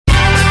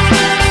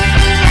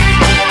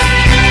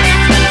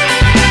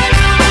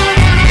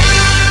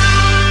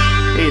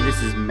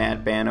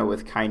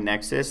with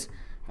KaiNexus,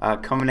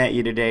 coming at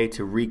you today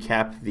to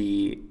recap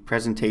the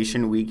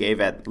presentation we gave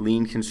at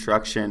Lean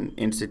Construction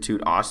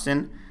Institute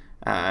Austin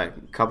a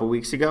couple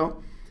weeks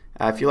ago.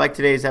 If you like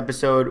today's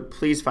episode,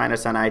 please find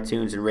us on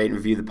iTunes and rate and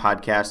review the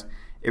podcast.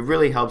 It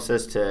really helps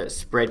us to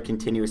spread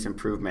continuous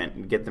improvement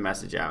and get the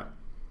message out.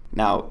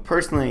 Now,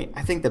 personally,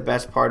 I think the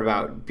best part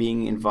about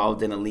being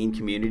involved in a lean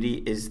community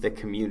is the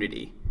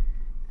community.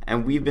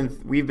 And we've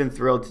been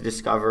thrilled to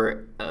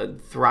discover a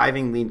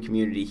thriving lean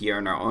community here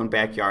in our own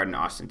backyard in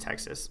Austin,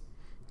 Texas.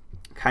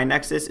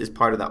 KaiNexus is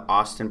part of the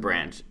Austin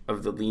branch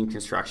of the Lean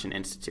Construction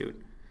Institute.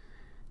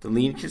 The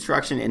Lean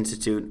Construction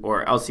Institute,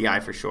 or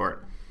LCI for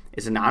short,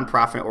 is a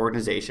nonprofit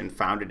organization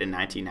founded in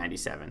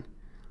 1997.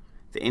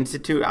 The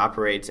Institute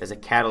operates as a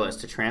catalyst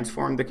to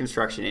transform the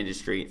construction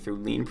industry through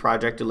lean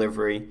project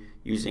delivery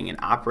using an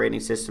operating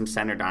system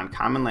centered on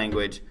common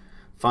language,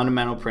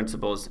 fundamental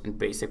principles, and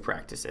basic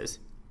practices.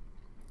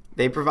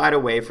 They provide a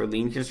way for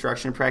lean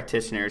construction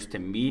practitioners to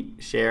meet,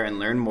 share, and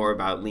learn more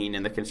about lean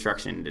in the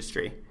construction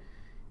industry.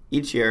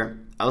 Each year,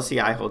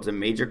 LCI holds a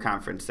major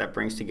conference that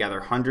brings together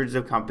hundreds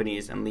of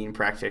companies and lean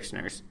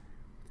practitioners.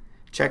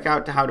 Check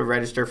out how to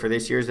register for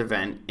this year's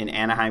event in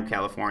Anaheim,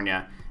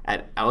 California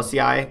at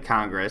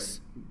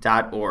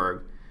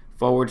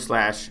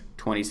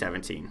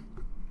lcicongress.org/2017.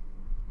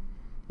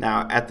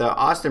 Now, at the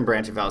Austin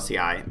branch of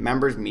LCI,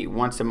 members meet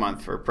once a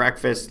month for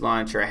breakfast,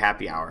 lunch, or a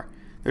happy hour.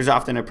 There's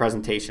often a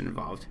presentation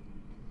involved.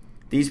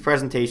 These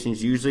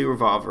presentations usually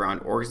revolve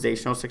around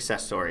organizational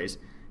success stories,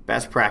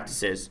 best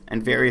practices,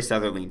 and various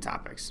other lean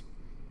topics.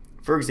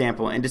 For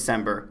example, in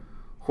December,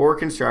 Hoare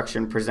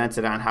Construction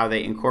presented on how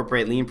they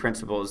incorporate lean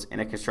principles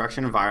in a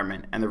construction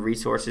environment and the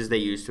resources they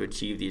use to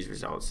achieve these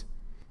results.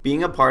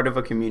 Being a part of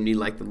a community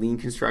like the Lean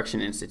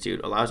Construction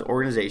Institute allows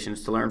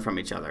organizations to learn from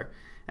each other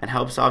and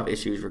help solve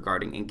issues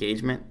regarding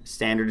engagement,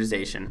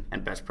 standardization,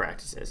 and best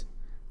practices.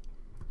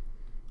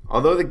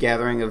 Although the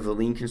gathering of the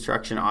Lean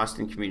Construction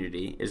Austin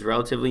community is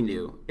relatively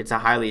new, it's a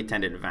highly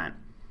attended event.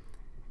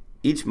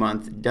 Each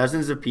month,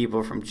 dozens of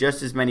people from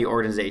just as many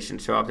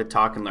organizations show up to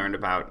talk and learn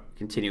about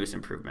continuous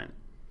improvement.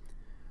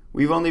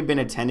 We've only been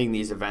attending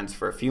these events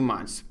for a few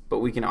months, but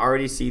we can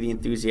already see the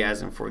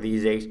enthusiasm for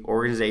these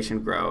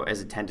organizations grow as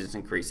attendance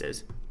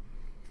increases.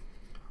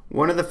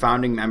 One of the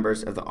founding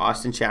members of the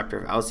Austin chapter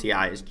of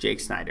LCI is Jake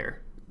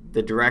Snyder,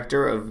 the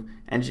Director of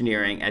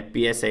Engineering at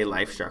BSA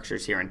Life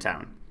Structures here in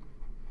town.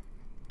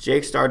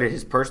 Jake started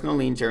his personal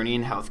lean journey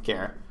in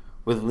healthcare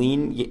with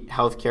Lean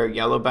Healthcare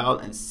Yellow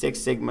Belt and Six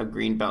Sigma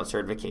Green Belt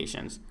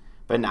certifications,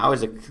 but now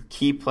is a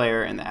key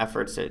player in the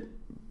efforts at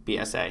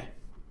BSA.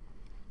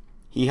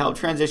 He helped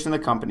transition the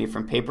company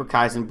from paper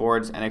Kaizen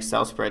boards and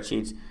Excel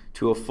spreadsheets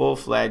to a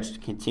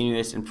full-fledged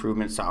continuous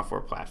improvement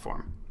software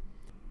platform.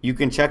 You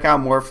can check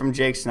out more from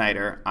Jake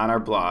Snyder on our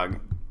blog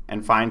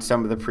and find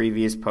some of the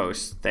previous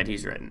posts that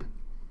he's written.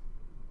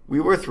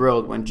 We were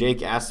thrilled when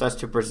Jake asked us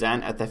to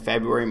present at the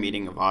February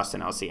meeting of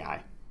Austin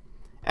LCI.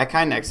 At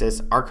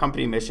KaiNexus, our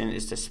company mission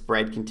is to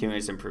spread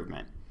continuous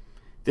improvement.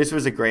 This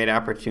was a great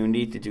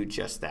opportunity to do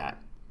just that.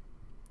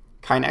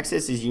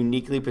 KaiNexus is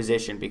uniquely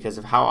positioned because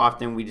of how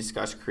often we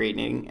discuss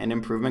creating an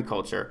improvement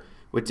culture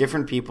with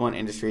different people and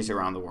industries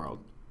around the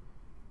world.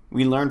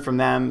 We learn from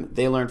them,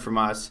 they learn from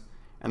us,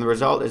 and the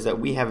result is that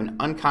we have an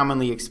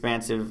uncommonly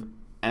expansive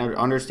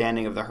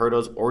understanding of the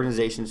hurdles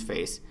organizations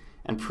face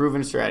and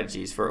proven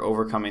strategies for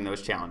overcoming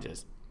those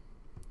challenges.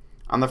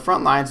 On the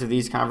front lines of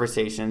these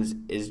conversations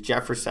is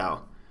Jeff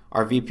Russell,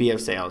 our VP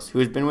of Sales, who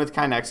has been with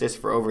KaiNexus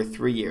for over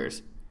 3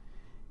 years.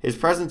 His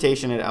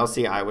presentation at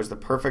LCI was the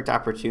perfect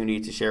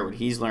opportunity to share what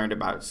he's learned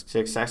about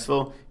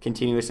successful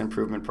continuous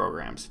improvement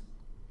programs.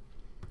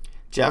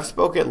 Jeff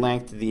spoke at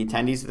length to the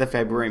attendees of the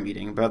February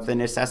meeting about the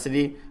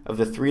necessity of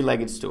the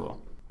three-legged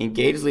stool: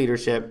 engaged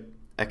leadership,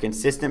 a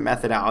consistent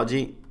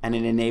methodology, and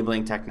an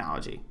enabling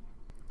technology.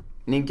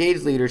 An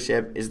engaged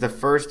leadership is the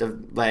first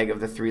leg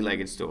of the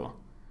three-legged stool.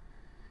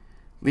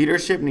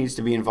 Leadership needs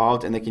to be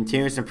involved in the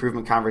continuous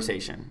improvement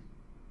conversation.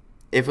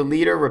 If a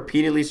leader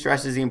repeatedly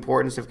stresses the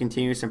importance of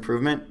continuous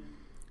improvement,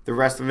 the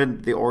rest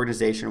of the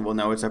organization will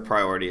know it's a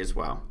priority as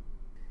well.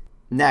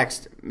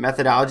 Next,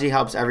 methodology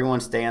helps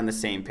everyone stay on the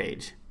same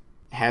page.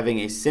 Having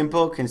a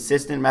simple,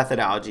 consistent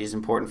methodology is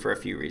important for a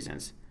few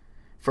reasons.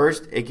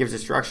 First, it gives a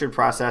structured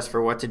process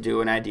for what to do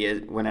when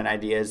an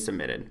idea is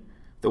submitted.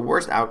 The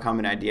worst outcome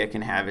an idea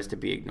can have is to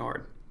be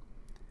ignored.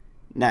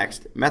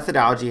 Next,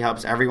 methodology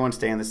helps everyone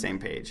stay on the same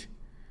page.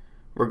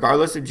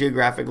 Regardless of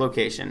geographic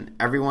location,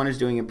 everyone is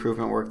doing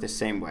improvement work the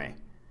same way.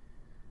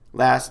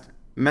 Last,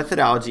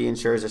 methodology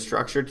ensures a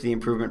structure to the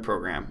improvement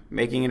program,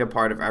 making it a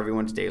part of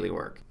everyone's daily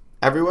work.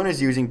 Everyone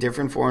is using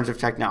different forms of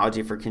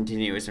technology for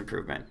continuous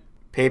improvement: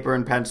 paper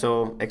and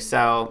pencil,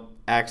 Excel,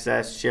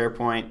 Access,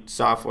 SharePoint,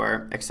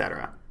 software,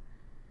 etc.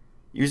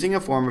 Using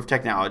a form of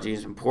technology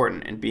is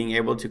important in being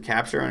able to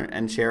capture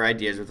and share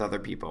ideas with other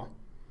people.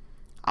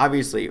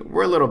 Obviously,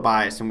 we're a little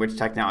biased in which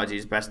technology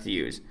is best to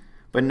use,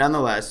 but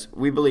nonetheless,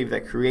 we believe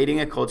that creating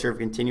a culture of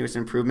continuous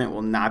improvement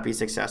will not be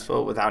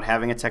successful without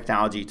having a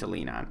technology to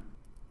lean on.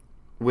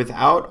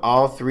 Without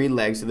all three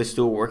legs of the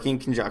stool working in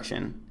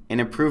conjunction, an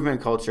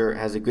improvement culture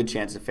has a good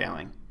chance of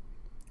failing.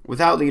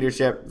 Without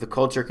leadership, the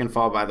culture can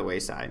fall by the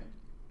wayside.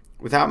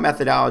 Without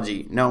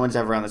methodology, no one's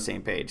ever on the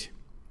same page.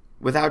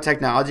 Without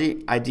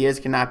technology, ideas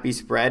cannot be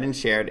spread and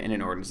shared in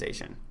an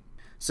organization.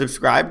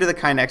 Subscribe to the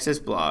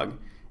KaiNexus blog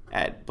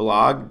at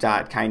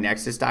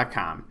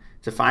blog.kainexus.com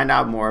to find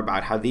out more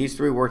about how these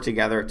three work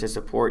together to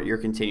support your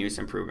continuous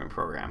improvement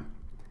program.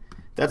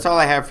 That's all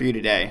I have for you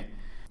today.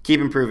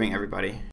 Keep improving, everybody.